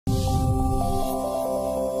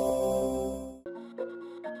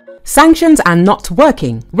Sanctions are not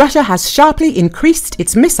working. Russia has sharply increased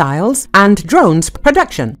its missiles and drones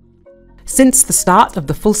production. Since the start of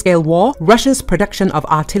the full-scale war, Russia's production of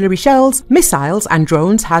artillery shells, missiles and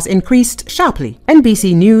drones has increased sharply.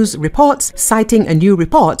 NBC News reports, citing a new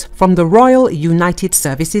report from the Royal United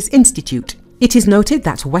Services Institute. It is noted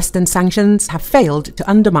that Western sanctions have failed to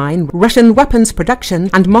undermine Russian weapons production,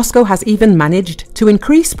 and Moscow has even managed to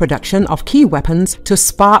increase production of key weapons to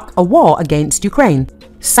spark a war against Ukraine.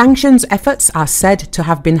 Sanctions efforts are said to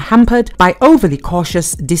have been hampered by overly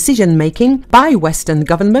cautious decision-making by Western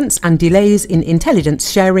governments and delays in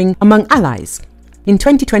intelligence sharing among allies. In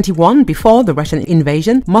 2021, before the Russian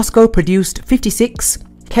invasion, Moscow produced 56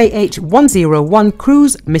 Kh-101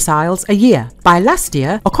 cruise missiles a year. By last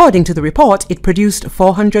year, according to the report, it produced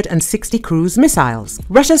 460 cruise missiles.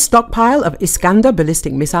 Russia's stockpile of Iskander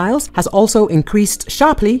ballistic missiles has also increased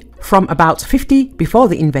sharply from about 50 before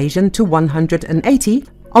the invasion to 180,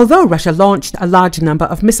 although Russia launched a large number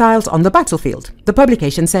of missiles on the battlefield, the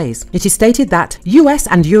publication says. It is stated that US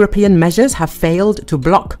and European measures have failed to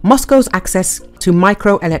block Moscow's access to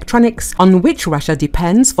microelectronics on which Russia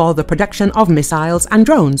depends for the production of missiles and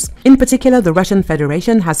drones. In particular, the Russian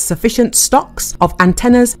Federation has sufficient stocks of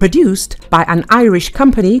antennas produced by an Irish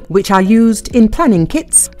company which are used in planning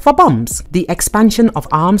kits for bombs. The expansion of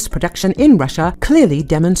arms production in Russia clearly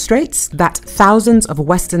demonstrates that thousands of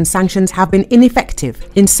Western sanctions have been ineffective.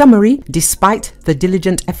 In summary, despite the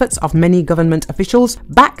diligent efforts of many government officials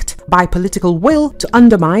backed by political will to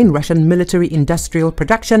undermine Russian military-industrial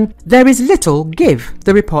production, there is little give,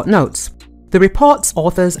 the report notes. The report's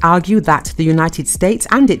authors argue that the United States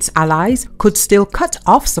and its allies could still cut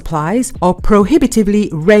off supplies or prohibitively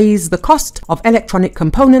raise the cost of electronic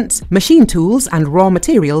components, machine tools and raw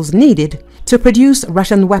materials needed to produce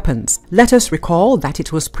Russian weapons. Let us recall that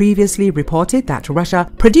it was previously reported that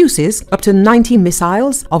Russia produces up to 90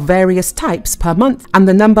 missiles of various types per month, and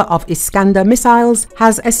the number of Iskander missiles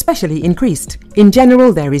has especially increased. In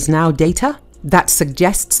general, there is now data that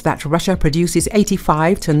suggests that Russia produces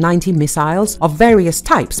 85 to 90 missiles of various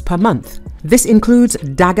types per month. This includes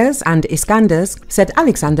daggers and Iskanders, said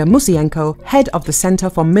Alexander Musienko, head of the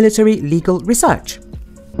Center for Military Legal Research.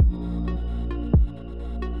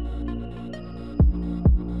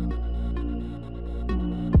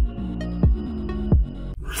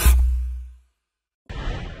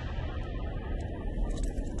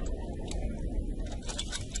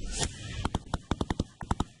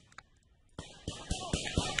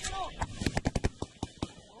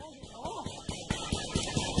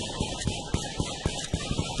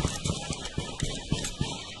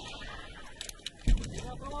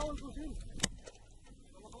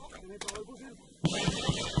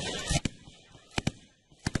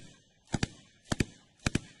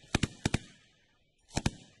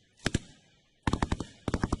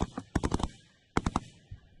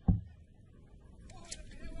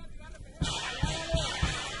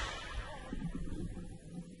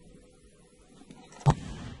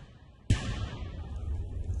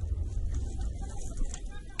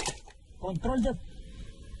 Control de...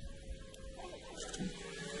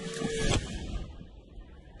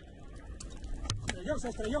 Se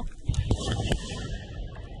estrelló.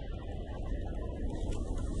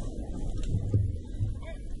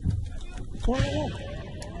 ¡Fuego!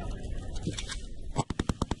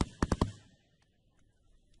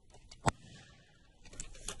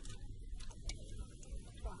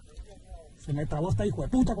 Se me trabó esta hijo de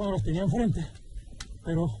puta cuando los tenía enfrente,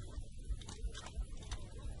 pero...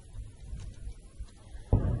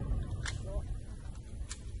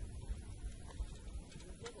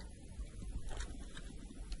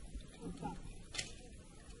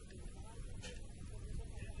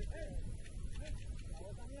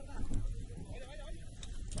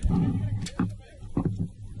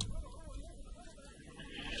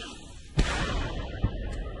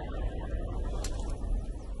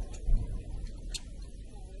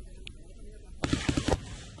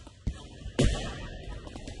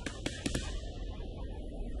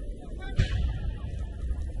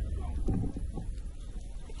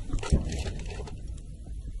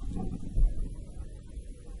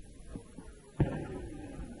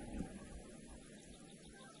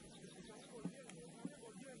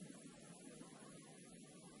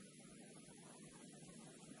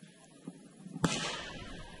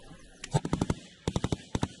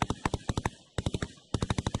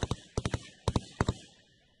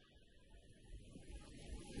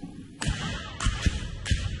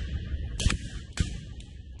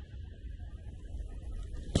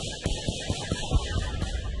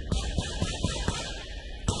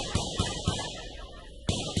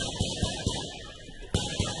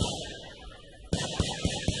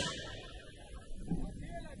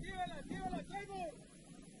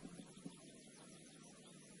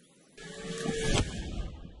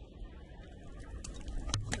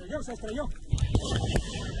 Se estrelló.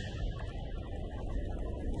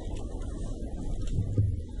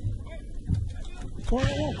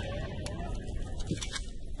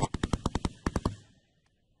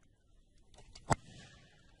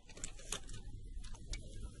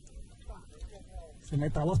 Se me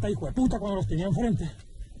trabó esta hijo de puta cuando los tenía enfrente.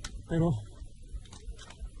 Pero